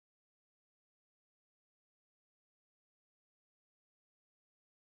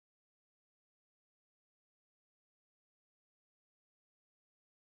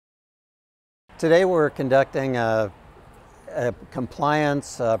Today we're conducting a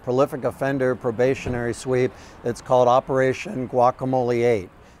compliance prolific offender probationary sweep. It's called Operation Guacamole VIII,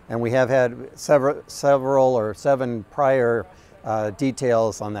 and we have had seven prior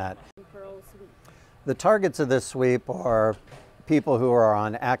details on that. The targets of this sweep are people who are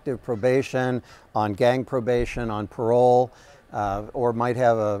on active probation, on gang probation, on parole, or might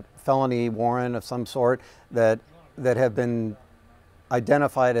have a felony warrant of some sort that have been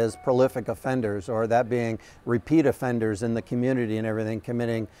identified as prolific offenders, or that being repeat offenders in the community and everything,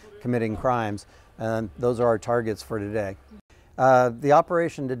 committing crimes. And those are our targets for today. The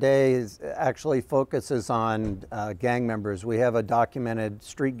operation today actually focuses on gang members. We have a documented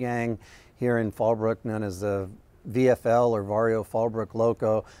street gang here in Fallbrook known as the VFL, or Varrio Fallbrook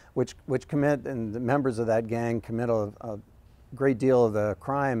Locos, which commit, and the members of that gang commit a great deal of the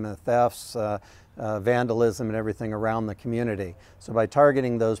crime, the thefts, vandalism and everything around the community. So by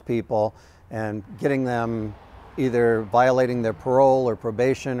targeting those people and getting them either violating their parole or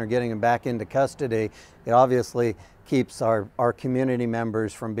probation or getting them back into custody, it obviously keeps our community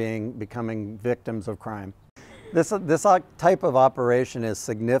members from becoming victims of crime. This type of operation is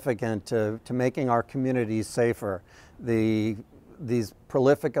significant to making our communities safer. These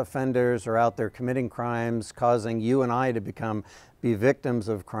prolific offenders are out there committing crimes, causing you and I to be victims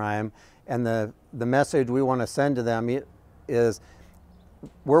of crime. And the message we want to send to them is,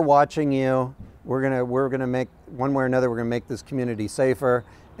 we're watching you. We're gonna make, one way or another, we're gonna make this community safer,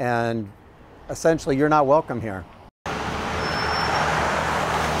 and essentially you're not welcome here.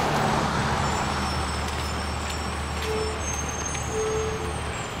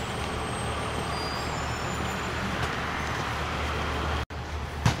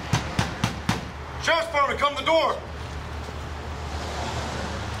 Sheriff's Department, come to the door.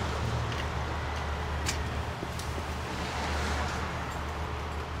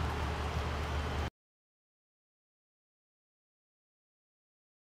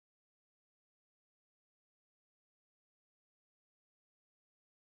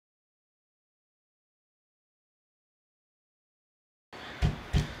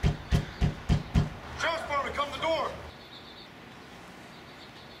 Sheriff's Department, come to the door.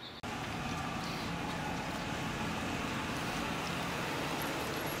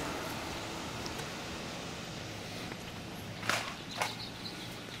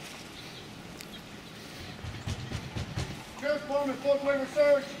 Sheriff's Department, floodway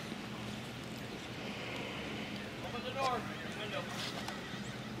research. Open the door. Window.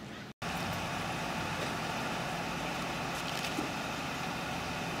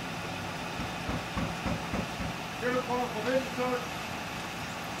 Sheriff's Department, probation search.